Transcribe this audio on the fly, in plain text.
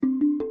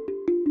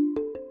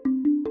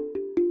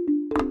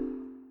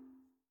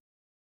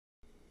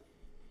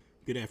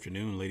Good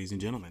afternoon, ladies and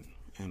gentlemen,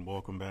 and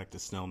welcome back to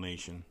Snell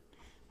Nation.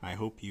 I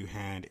hope you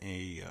had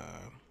a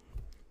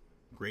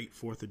great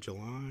 4th of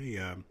July.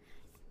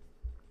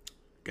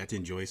 Got to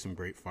enjoy some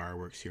great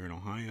fireworks here in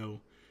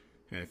Ohio.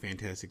 Had a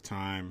fantastic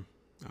time.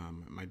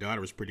 My daughter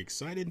was pretty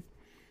excited,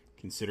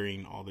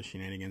 considering all the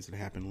shenanigans that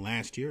happened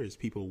last year as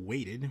people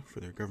waited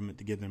for their government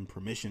to give them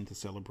permission to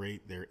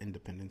celebrate their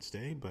Independence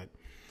Day. But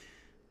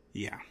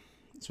yeah,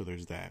 so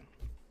there's that.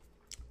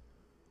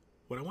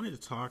 What I wanted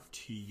to talk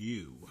to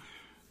you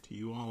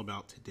all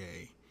about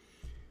today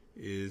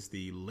is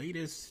the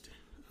latest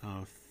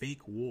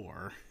fake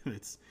war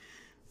that's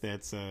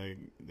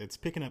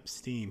picking up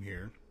steam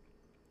here,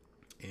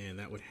 and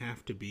that would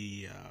have to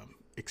be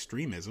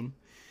extremism.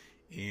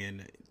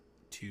 And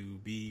to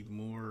be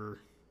more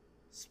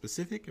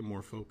specific and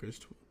more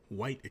focused,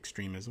 white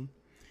extremism.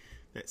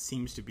 That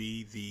seems to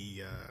be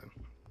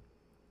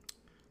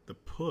the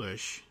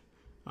push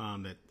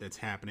that's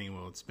happening.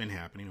 Well, it's been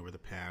happening over the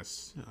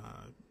past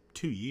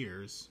 2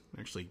 years,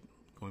 actually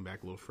going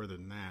back a little further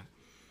than that,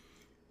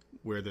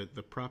 where the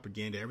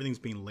propaganda, everything's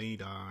being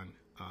laid on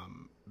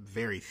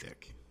very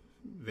thick,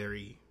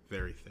 very,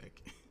 very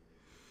thick.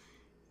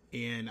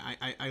 And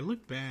I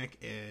look back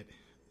at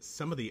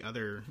some of the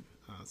other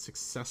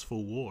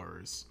successful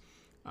wars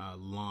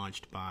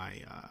launched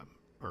by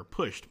or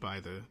pushed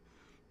by the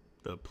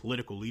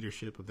political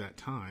leadership of that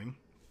time,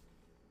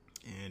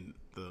 and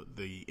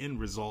the end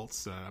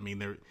results.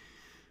 There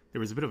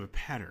was a bit of a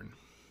pattern.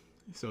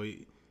 So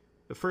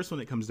the first one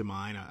that comes to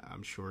mind,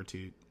 I'm sure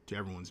to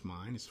everyone's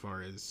mind, as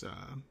far as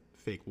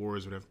fake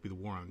wars, would have to be the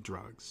war on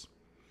drugs,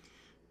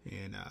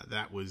 and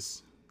that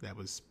was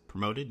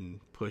promoted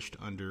and pushed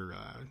under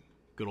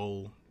good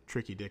old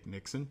Tricky Dick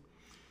Nixon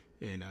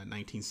in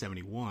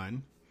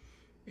 1971,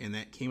 and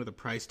that came with a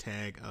price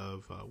tag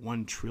of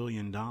 $1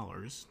 trillion.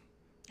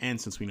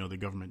 And since we know the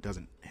government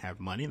doesn't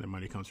have money, and the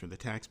money comes from the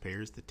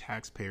taxpayers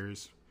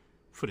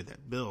footed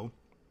that bill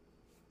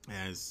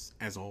as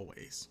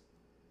always.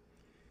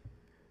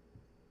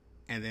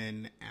 And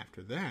then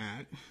after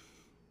that,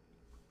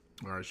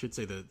 or I should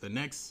say the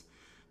next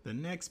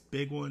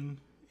big one,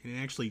 and it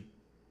actually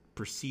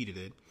preceded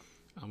it,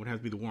 would have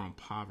to be the war on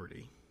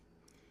poverty.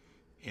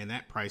 And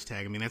that price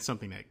tag, that's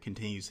something that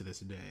continues to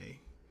this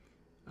day.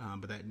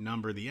 But that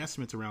number, the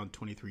estimate's around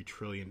 $23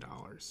 trillion.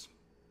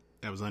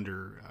 That was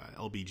under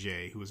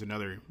LBJ, who was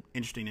another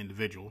interesting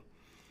individual.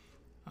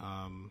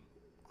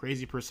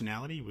 Crazy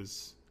personality,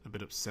 was a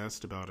bit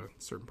obsessed about a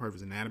certain part of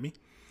his anatomy.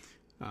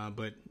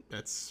 But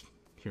that's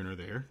here nor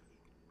there.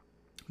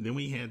 Then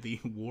we had the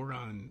war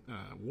on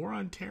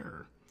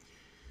terror.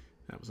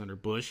 That was under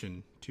Bush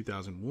in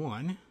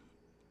 2001.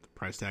 The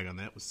price tag on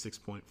that was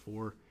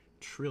 $6.4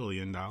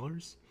 trillion.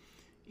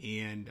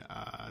 And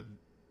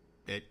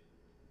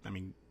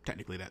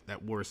technically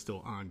that war is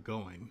still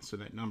ongoing, so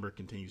that number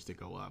continues to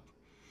go up.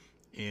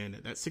 And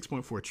that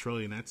 6.4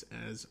 trillion, that's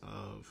as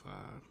of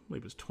I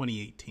believe it was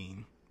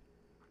 2018.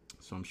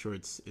 So I'm sure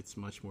it's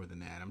much more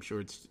than that. I'm sure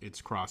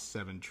it's crossed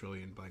 7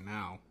 trillion by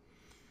now.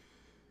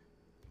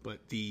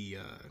 But the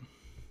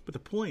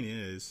point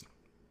is,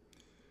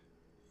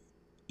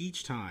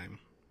 each time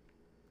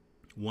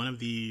one of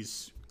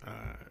these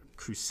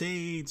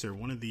crusades or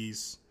one of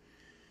these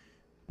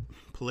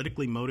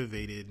politically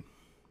motivated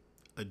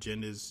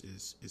agendas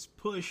is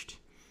pushed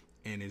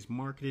and is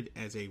marketed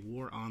as a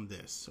war on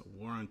this, a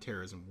war on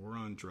terrorism, war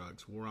on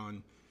drugs, war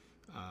on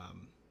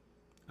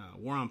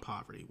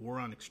poverty, war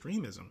on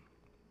extremism,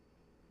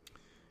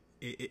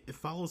 it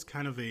follows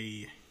kind of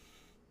an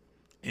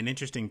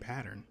interesting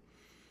pattern,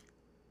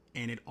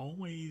 and it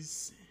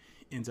always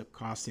ends up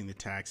costing the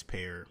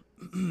taxpayer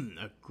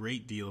a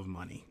great deal of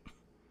money.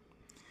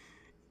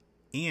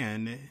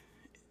 And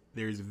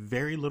there's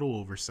very little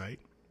oversight,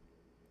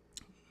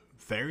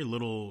 very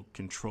little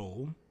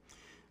control,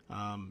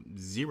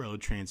 zero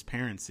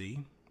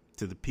transparency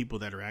to the people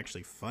that are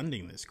actually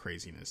funding this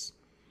craziness.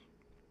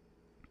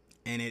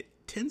 And it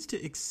tends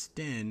to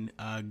extend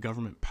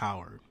government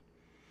power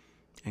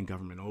and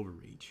government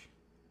overreach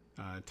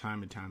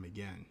time and time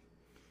again.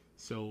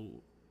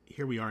 So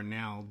here we are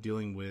now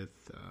dealing with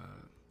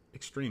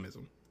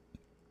extremism,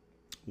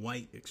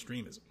 white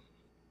extremism.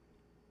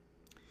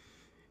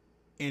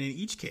 And in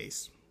each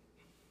case,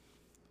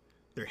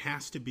 there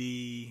has to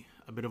be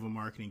a bit of a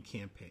marketing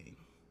campaign.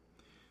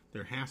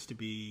 There has to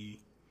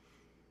be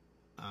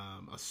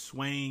a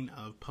swaying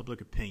of public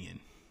opinion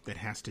that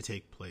has to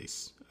take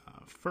place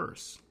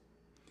first.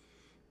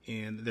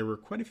 And there were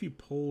quite a few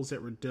polls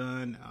that were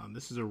done.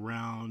 This is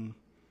around,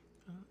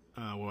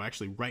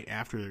 right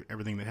after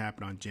everything that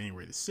happened on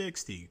January the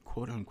 6th, the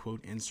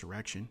quote-unquote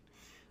insurrection,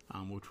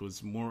 which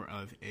was more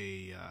of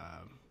a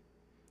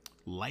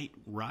light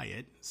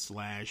riot /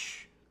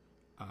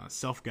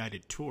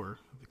 self-guided tour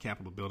of the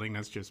Capitol building.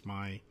 That's just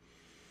my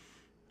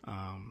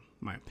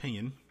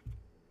opinion.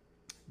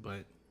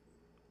 But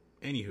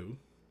anywho,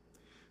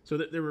 so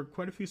there were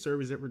quite a few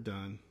surveys that were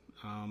done.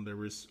 There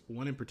was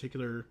one in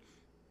particular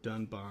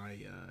done by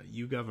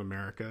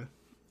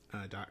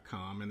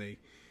YouGovAmerica.com, and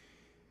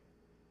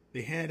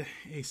they had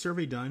a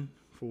survey done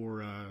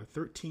for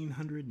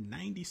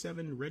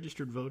 1,397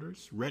 registered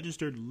voters,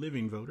 registered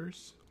living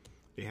voters.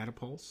 They had a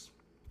pulse.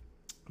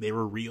 They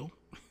were real.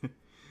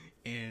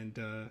 And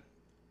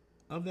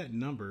of that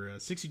number,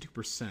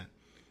 62%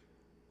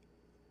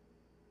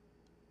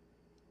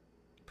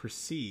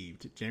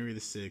 perceived January the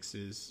 6th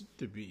is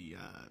to be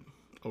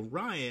a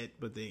riot,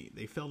 but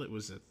they felt it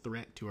was a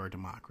threat to our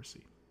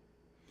democracy.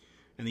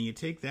 And then you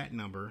take that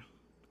number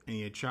and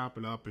you chop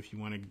it up if you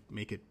want to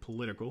make it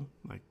political,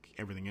 like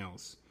everything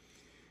else.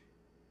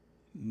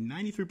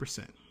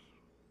 93%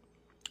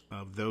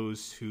 of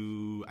those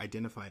who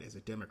identified as a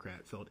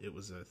Democrat felt it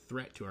was a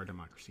threat to our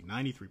democracy.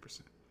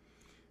 93%.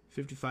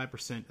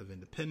 55% of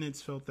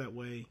independents felt that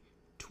way.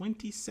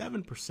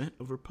 27%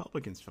 of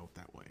Republicans felt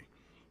that way.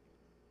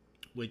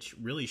 Which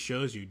really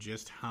shows you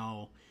just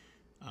how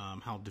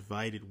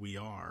divided we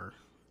are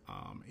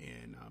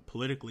and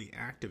politically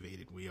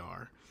activated we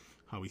are.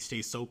 How we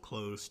stay so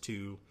close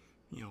to,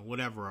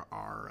 whatever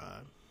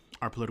our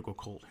political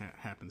cult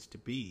happens to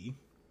be.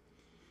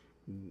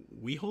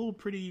 We hold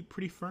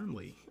pretty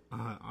firmly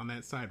on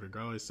that side,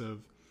 regardless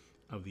of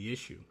the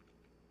issue.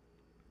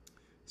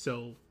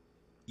 So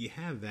you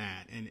have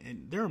that,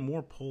 and there are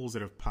more polls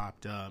that have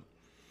popped up,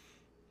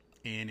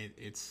 and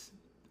it's.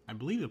 I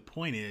believe the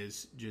point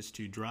is just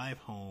to drive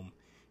home,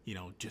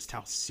 just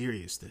how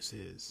serious this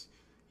is.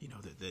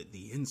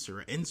 The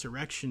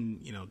insurrection,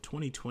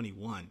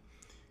 2021,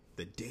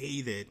 the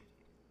day that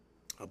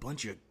a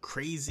bunch of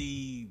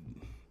crazy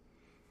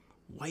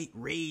white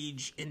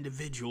rage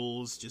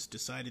individuals just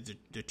decided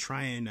to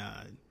try and,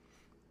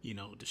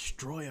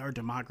 destroy our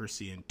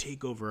democracy and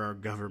take over our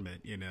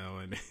government,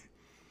 and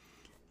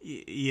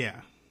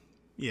yeah.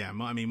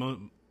 I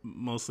mean,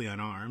 mostly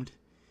unarmed.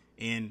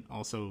 And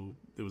also,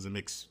 there was a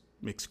mixed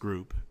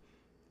group,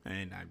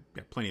 and I've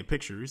got plenty of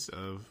pictures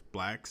of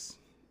blacks,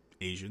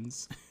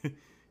 Asians,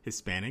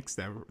 Hispanics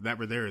that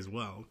were there as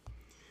well.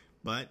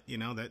 But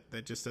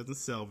that just doesn't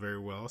sell very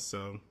well,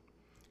 so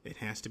it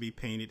has to be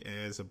painted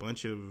as a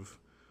bunch of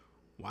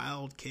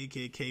wild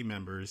KKK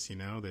members,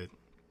 that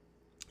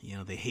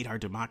they hate our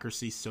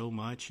democracy so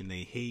much, and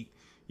they hate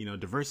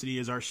diversity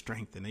is our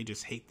strength, and they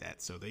just hate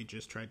that, so they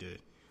just tried to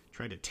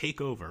take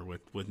over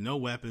with no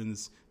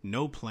weapons,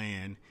 no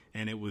plan,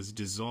 and it was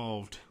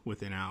dissolved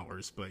within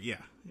hours. But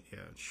yeah,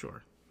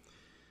 sure.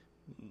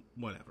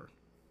 Whatever.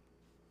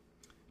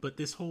 But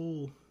this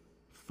whole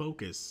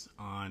focus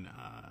on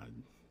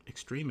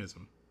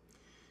extremism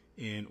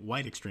and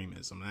white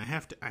extremism, and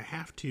I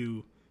have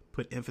to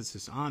put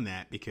emphasis on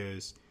that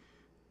because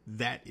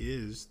that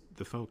is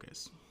the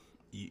focus.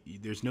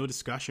 There's no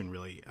discussion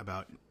really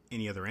about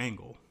any other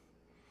angle.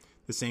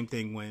 The same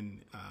thing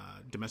when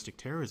domestic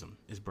terrorism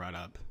is brought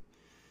up.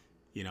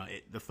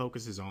 The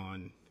focus is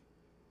on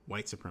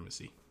white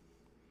supremacy.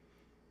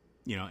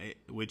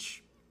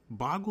 Which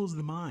boggles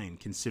the mind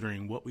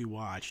considering what we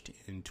watched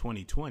in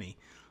 2020.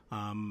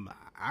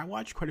 I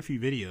watched quite a few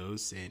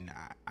videos, and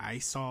I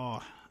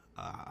saw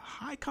a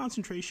high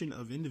concentration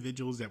of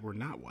individuals that were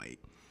not white,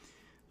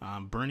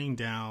 burning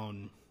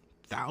down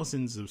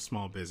thousands of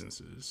small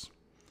businesses,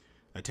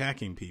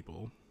 attacking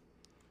people.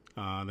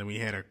 Then we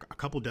had a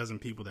couple dozen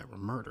people that were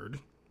murdered.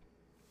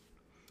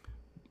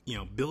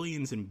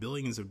 Billions and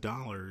billions of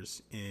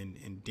dollars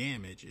in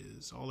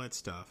damages, all that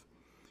stuff,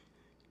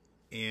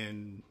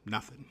 and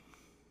nothing.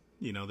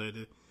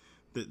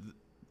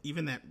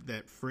 Even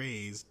that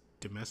phrase,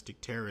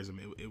 domestic terrorism,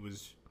 it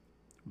was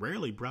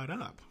rarely brought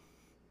up.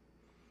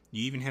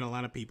 You even had a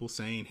lot of people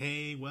saying,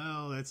 "Hey,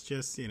 well, that's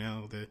just you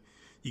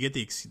get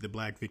the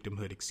black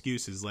victimhood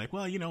excuses like,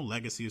 well,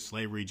 legacy of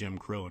slavery, Jim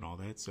Crow, and all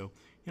that." So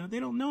they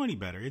don't know any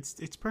better.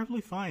 It's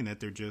perfectly fine that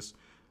they're just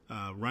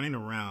running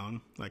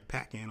around like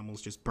pack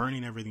animals, just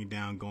burning everything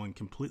down, going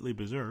completely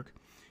berserk.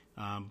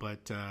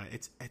 But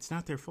it's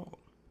not their fault.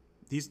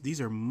 These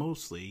are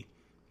mostly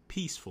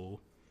peaceful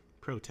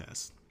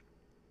protests.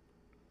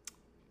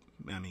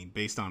 I mean,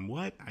 based on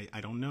what? I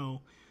don't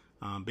know.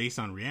 Based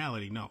on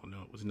reality, no,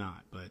 it was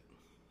not. But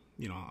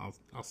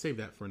I'll save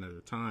that for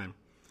another time.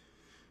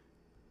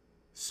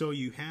 So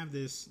you have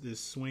this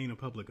swaying of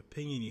public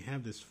opinion. You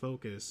have this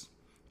focus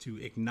to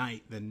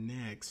ignite the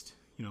next,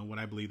 what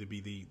I believe to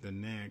be the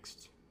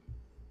next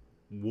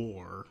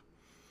war,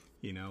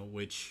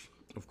 which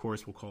of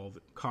course will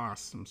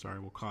cost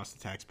the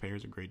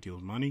taxpayers a great deal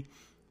of money.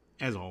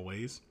 As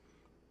always,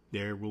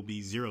 there will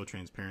be zero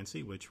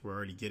transparency, which we're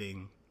already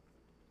getting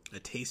a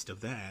taste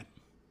of that,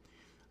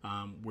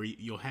 where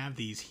you'll have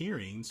these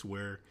hearings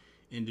where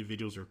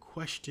individuals are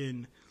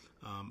questioned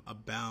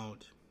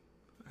about,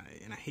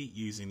 and I hate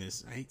using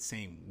this, I hate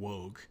saying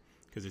woke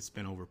because it's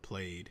been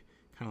overplayed,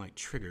 kind of like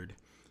triggered,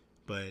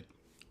 but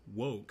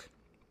woke,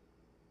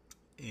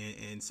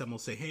 and some will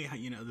say, hey,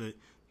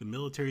 the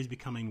military is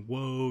becoming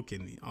woke,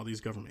 and all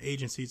these government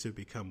agencies have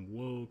become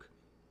woke.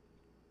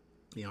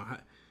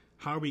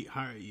 How are we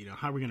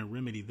going to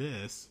remedy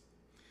this?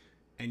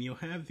 And you'll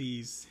have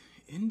these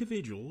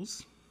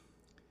individuals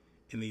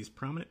in these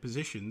prominent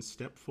positions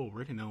step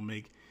forward, and they'll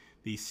make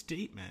these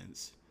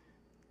statements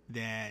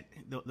that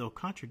they'll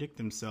contradict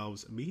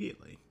themselves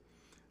immediately.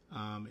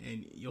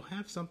 And you'll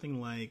have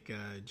something like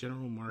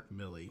General Mark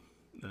Milley,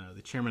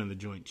 the chairman of the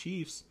Joint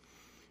Chiefs.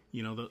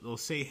 They'll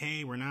say,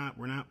 "Hey, we're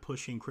not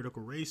pushing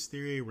critical race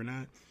theory. We're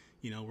not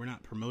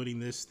promoting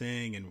this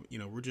thing, and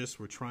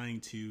we're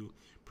trying to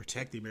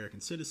protect the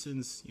American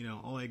citizens.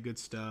 All that good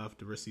stuff.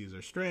 Diversity is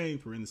our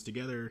strength. We're in this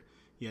together.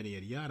 Yada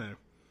yada yada."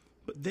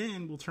 But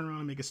then we'll turn around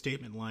and make a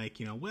statement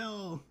like,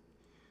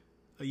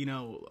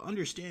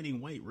 understanding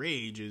white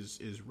rage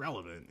is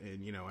relevant,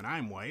 and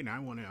I'm white, and I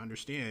want to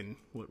understand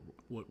what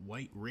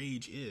white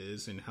rage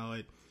is and how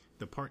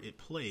the part it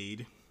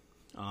played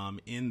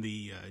in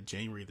the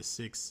January the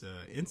 6th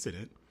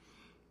incident,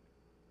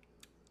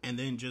 and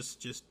then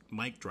just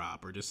mic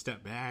drop or just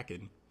step back,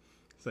 and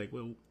it's like,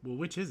 well,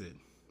 which is it?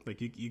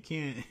 Like you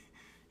can't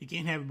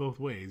have it both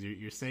ways.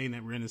 You're saying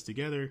that we're in this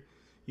together,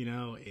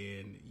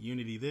 and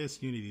unity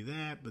this, unity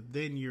that, but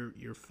then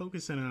you're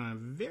focusing on a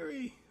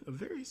very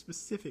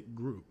specific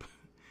group.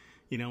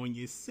 When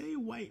you say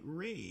white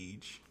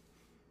rage,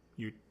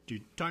 you're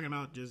talking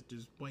about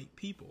just white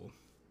people.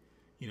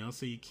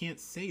 So you can't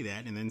say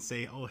that and then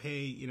say, oh,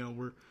 hey,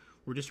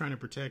 we're just trying to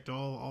protect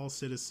all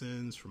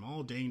citizens from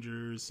all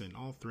dangers and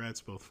all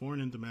threats, both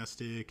foreign and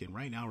domestic. And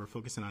right now we're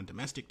focusing on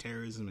domestic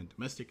terrorism and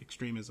domestic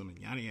extremism and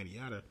yada, yada,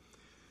 yada.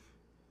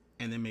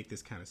 And then make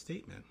this kind of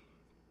statement.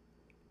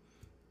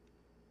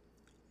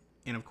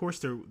 And of course,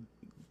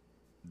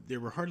 there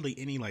were hardly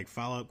any like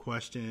follow-up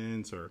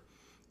questions or,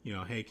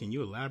 hey, can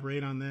you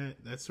elaborate on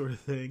that sort of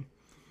thing?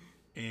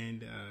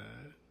 And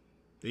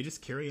they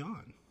just carry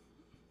on.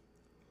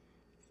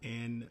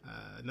 And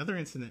another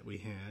incident we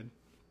had.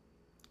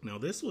 Now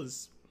this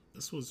was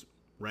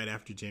right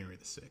after January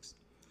the 6th.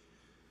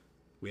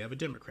 We have a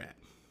Democrat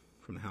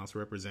from the House of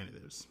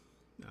Representatives,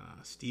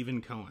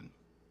 Stephen Cohen,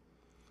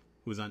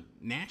 who was on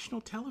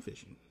national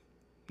television.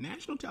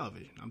 National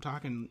television. I'm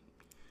talking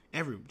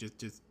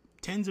just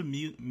tens of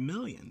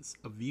millions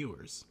of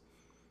viewers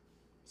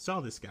saw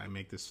this guy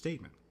make this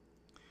statement.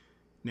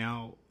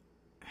 Now,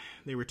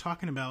 they were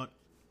talking about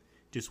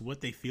just what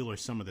they feel are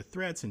some of the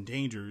threats and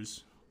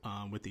dangers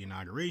with the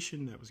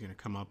inauguration that was going to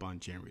come up on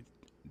January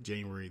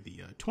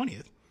the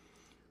 20th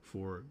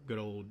for good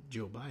old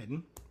Joe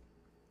Biden.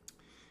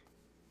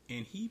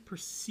 And he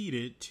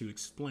proceeded to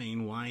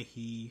explain why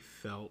he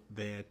felt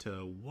that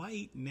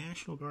white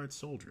National Guard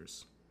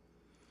soldiers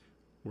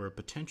were a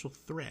potential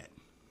threat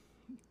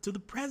to the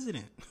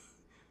president,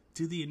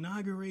 to the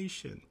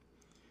inauguration.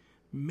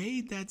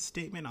 Made that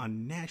statement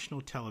on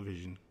national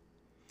television.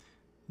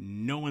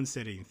 No one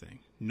said anything.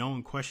 No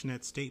one questioned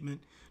that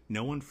statement.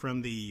 No one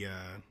from the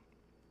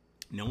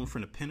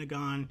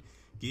Pentagon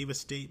gave a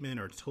statement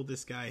or told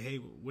this guy, hey,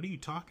 what are you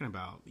talking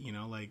about?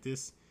 Like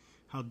this,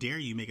 how dare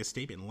you make a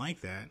statement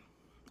like that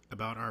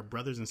about our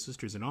brothers and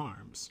sisters in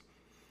arms?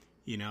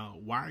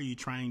 Why are you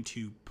trying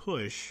to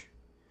push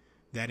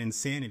that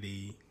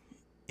insanity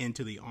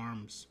into the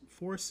armed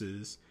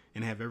forces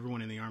and have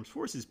everyone in the armed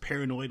forces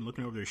paranoid and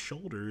looking over their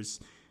shoulders?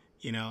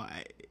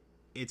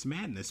 It's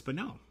madness. But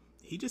no,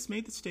 he just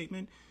made the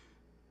statement.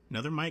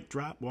 Another mic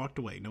drop, walked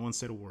away. No one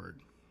said a word.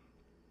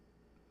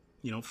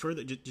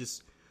 Further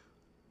just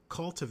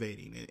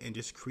cultivating and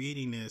just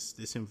creating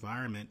this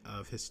environment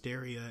of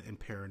hysteria and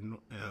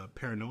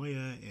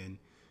paranoia and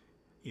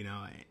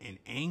and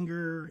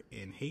anger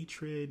and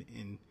hatred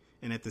and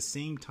at the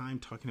same time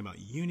talking about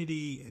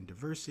unity and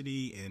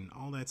diversity and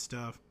all that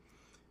stuff.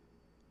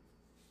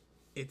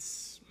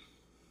 It's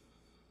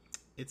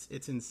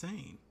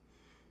insane.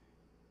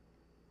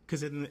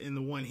 Because in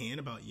the one hand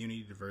about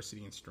unity,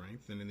 diversity, and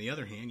strength, and in the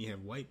other hand you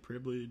have white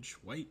privilege,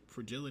 white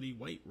fragility,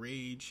 white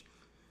rage,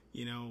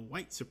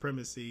 white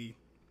supremacy,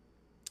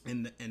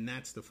 and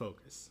that's the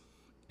focus,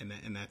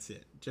 and that's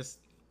it. Just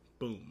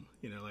boom,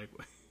 I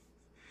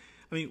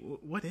mean,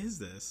 what is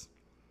this?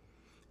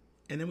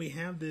 And then we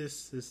have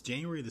this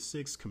January the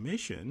 6th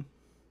commission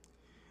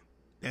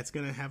that's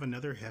going to have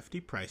another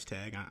hefty price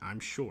tag, I'm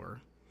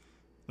sure,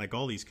 like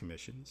all these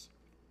commissions.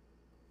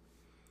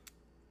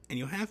 And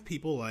you'll have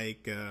people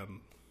like,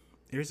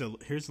 here's a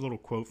little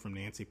quote from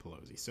Nancy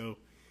Pelosi. So,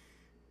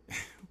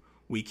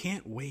 we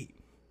can't wait.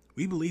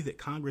 We believe that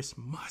Congress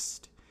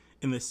must,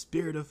 in the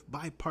spirit of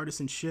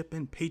bipartisanship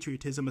and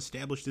patriotism,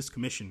 establish this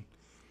commission.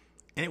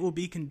 And it will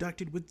be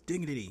conducted with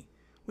dignity,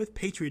 with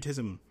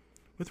patriotism,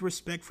 with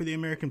respect for the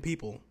American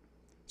people,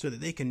 so that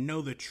they can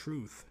know the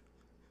truth.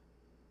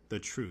 The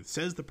truth,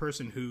 says the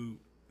person who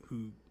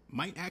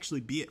might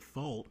actually be at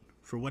fault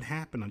for what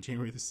happened on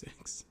January the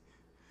 6th.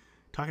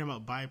 Talking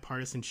about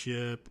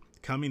bipartisanship,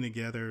 coming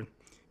together,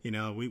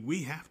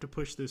 we have to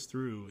push this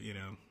through,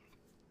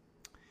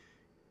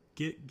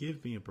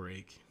 Give me a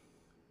break.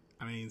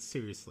 I mean,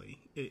 seriously.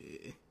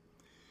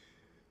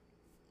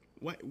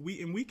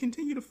 We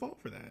continue to fall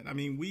for that. I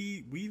mean,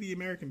 we the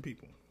American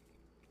people,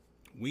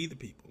 we the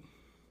people,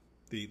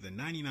 the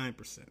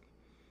 99%,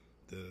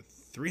 the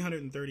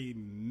 330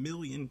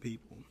 million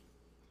people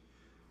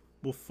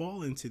will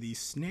fall into these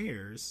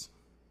snares,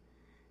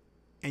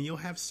 and you'll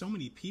have so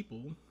many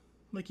people,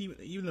 like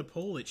even the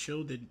poll, it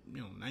showed that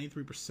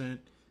 93%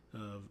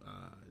 of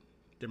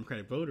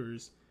Democratic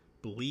voters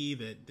believe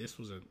that this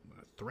was a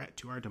threat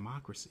to our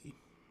democracy.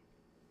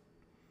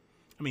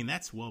 I mean,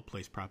 that's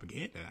well-placed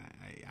propaganda,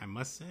 I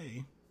must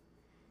say.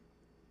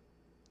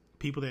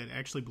 People that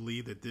actually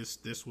believe that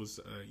this was,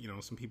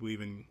 some people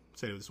even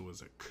said this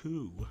was a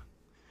coup.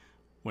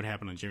 What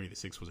happened on January the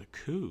 6th was a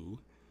coup.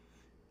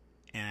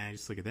 And I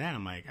just look at that,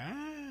 I'm like,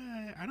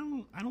 I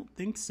don't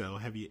think so.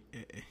 Have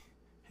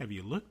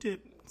you looked at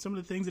some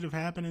of the things that have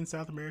happened in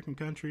South American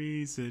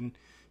countries and,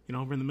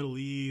 over in the Middle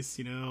East,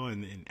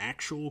 and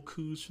actual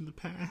coups from the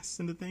past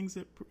and the things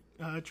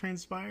that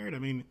transpired? I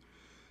mean,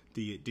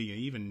 do you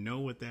even know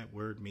what that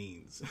word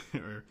means?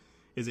 Or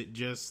is it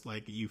just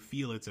like you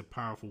feel it's a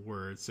powerful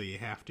word, so you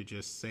have to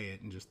just say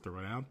it and just throw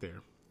it out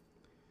there?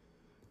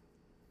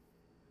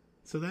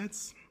 So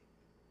that's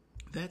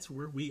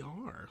where we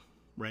are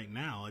right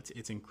now.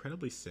 It's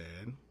incredibly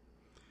sad,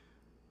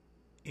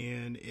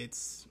 and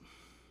it's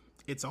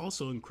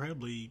also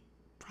incredibly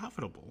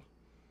profitable.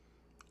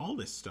 All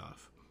this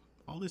stuff,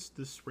 all this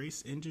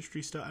race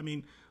industry stuff. I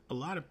mean, a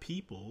lot of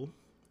people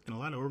and a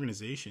lot of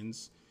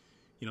organizations,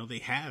 they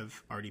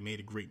have already made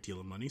a great deal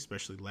of money,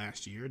 especially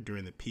last year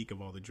during the peak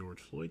of all the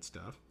George Floyd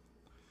stuff.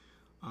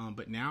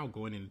 But now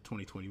going into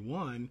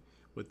 2021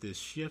 with this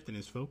shift and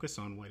this focus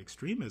on white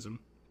extremism,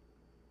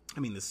 I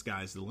mean, the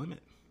sky's the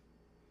limit.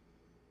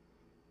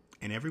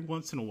 And every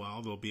once in a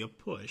while, there'll be a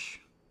push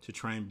to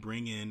try and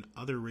bring in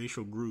other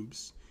racial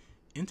groups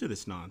into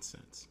this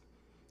nonsense.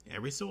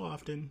 Every so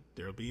often,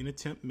 there'll be an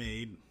attempt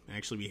made.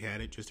 Actually, we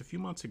had it just a few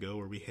months ago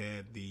where we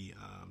had the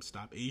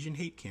Stop Asian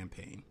Hate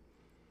campaign,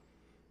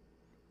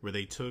 where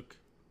they took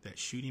that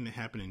shooting that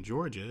happened in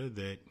Georgia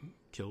that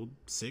killed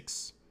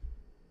 6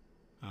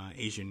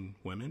 Asian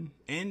women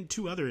and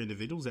 2 other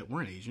individuals that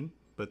weren't Asian,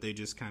 but they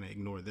just kind of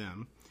ignored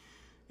them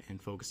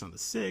and focused on the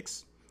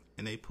 6,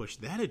 and they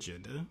pushed that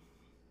agenda.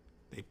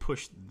 They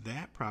pushed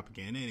that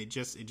propaganda, and it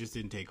just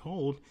didn't take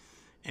hold.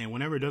 And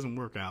whenever it doesn't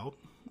work out,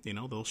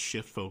 they'll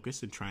shift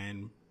focus and try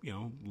and,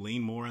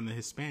 lean more on the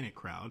Hispanic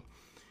crowd.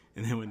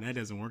 And then when that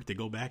doesn't work, they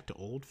go back to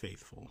old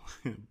faithful,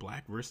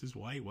 black versus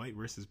white, white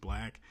versus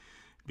black,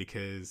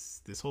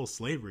 because this whole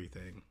slavery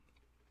thing,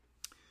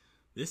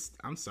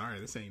 I'm sorry,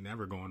 this ain't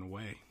never going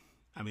away.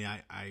 I mean,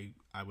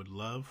 I would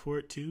love for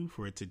it to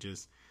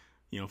just,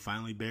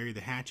 finally bury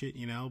the hatchet,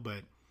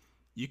 but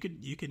you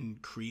can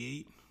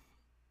create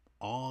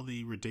all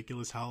the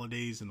ridiculous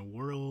holidays in the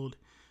world.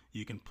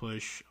 You can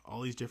push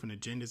all these different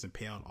agendas and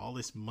pay out all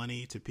this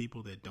money to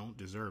people that don't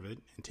deserve it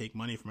and take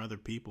money from other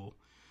people.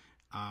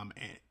 And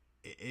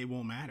it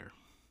won't matter.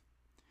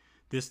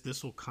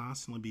 This will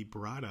constantly be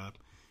brought up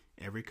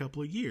every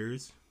couple of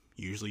years,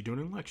 usually during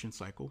an election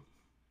cycle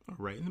or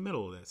right in the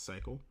middle of that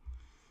cycle.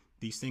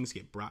 These things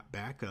get brought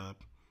back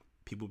up.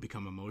 People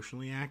become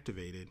emotionally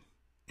activated,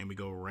 and we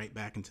go right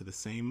back into the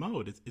same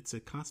mode. It's a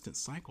constant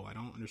cycle. I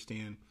don't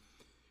understand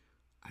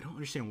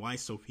why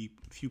so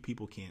few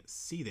people can't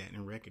see that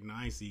and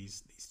recognize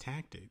these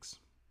tactics.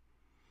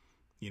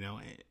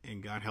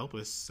 And God help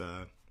us,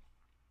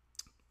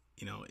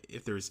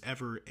 if there's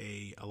ever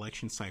a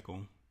election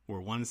cycle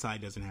where one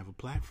side doesn't have a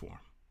platform.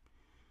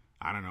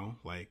 I don't know,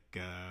 like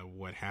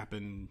what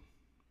happened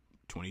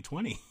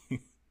 2020.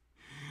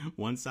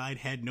 One side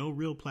had no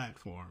real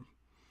platform.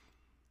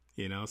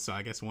 So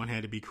I guess one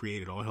had to be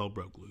created. All hell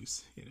broke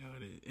loose,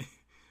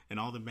 and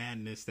all the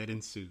madness that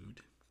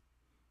ensued.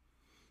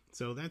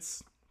 So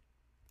that's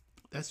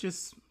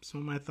just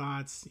some of my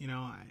thoughts.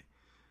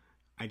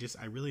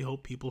 I really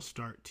hope people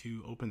start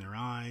to open their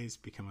eyes,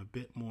 become a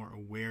bit more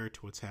aware to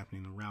what's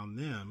happening around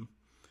them,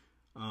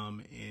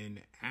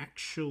 and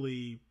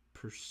actually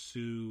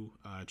pursue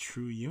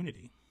true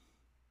unity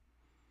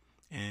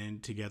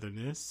and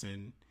togetherness,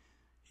 and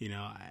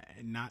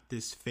not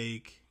this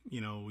fake.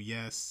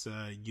 Yes,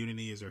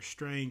 unity is our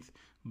strength,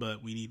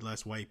 but we need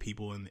less white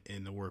people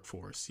in the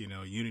workforce.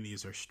 Unity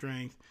is our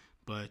strength,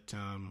 but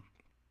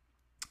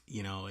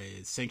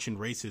sanctioned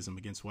racism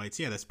against whites,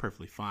 yeah, that's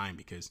perfectly fine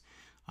because,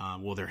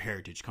 their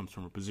heritage comes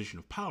from a position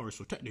of power,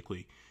 so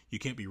technically you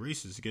can't be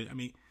racist again. I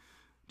mean,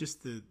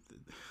 just the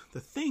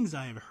things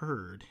I have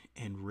heard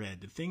and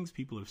read, the things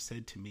people have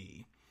said to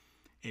me,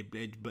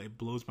 it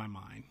blows my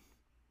mind.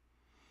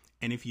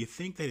 And if you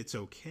think that it's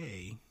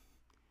okay,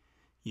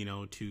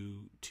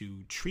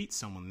 to treat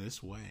someone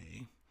this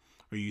way,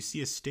 or you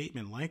see a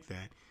statement like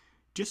that,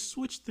 just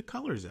switch the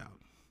colors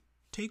out.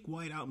 Take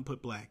white out and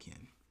put black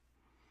in.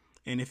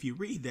 And if you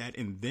read that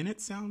and then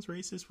it sounds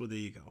racist, well, there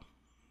you go.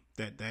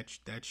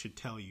 That should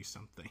tell you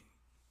something.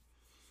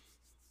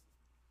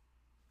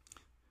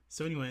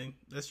 So anyway,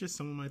 that's just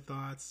some of my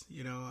thoughts.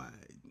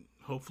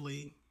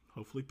 Hopefully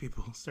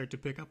people start to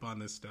pick up on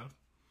this stuff.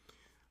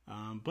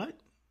 But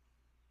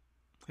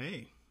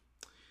hey,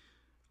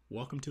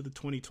 welcome to the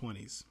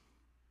 2020s.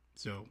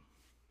 So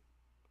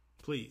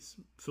please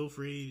feel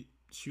free,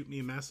 shoot me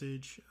a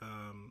message.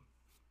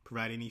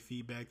 Provide any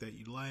feedback that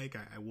you'd like.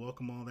 I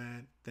welcome all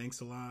that.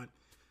 Thanks a lot.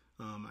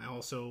 I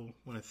also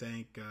want to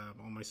thank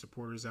all my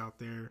supporters out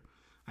there.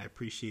 I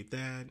appreciate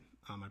that.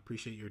 I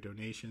appreciate your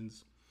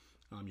donations,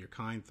 your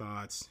kind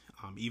thoughts,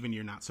 even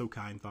your not so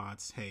kind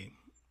thoughts. Hey,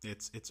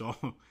 it's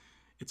all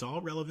it's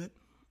all relevant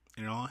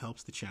and it all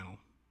helps the channel.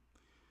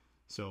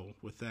 So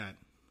with that,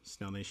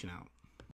 Snell Nation out.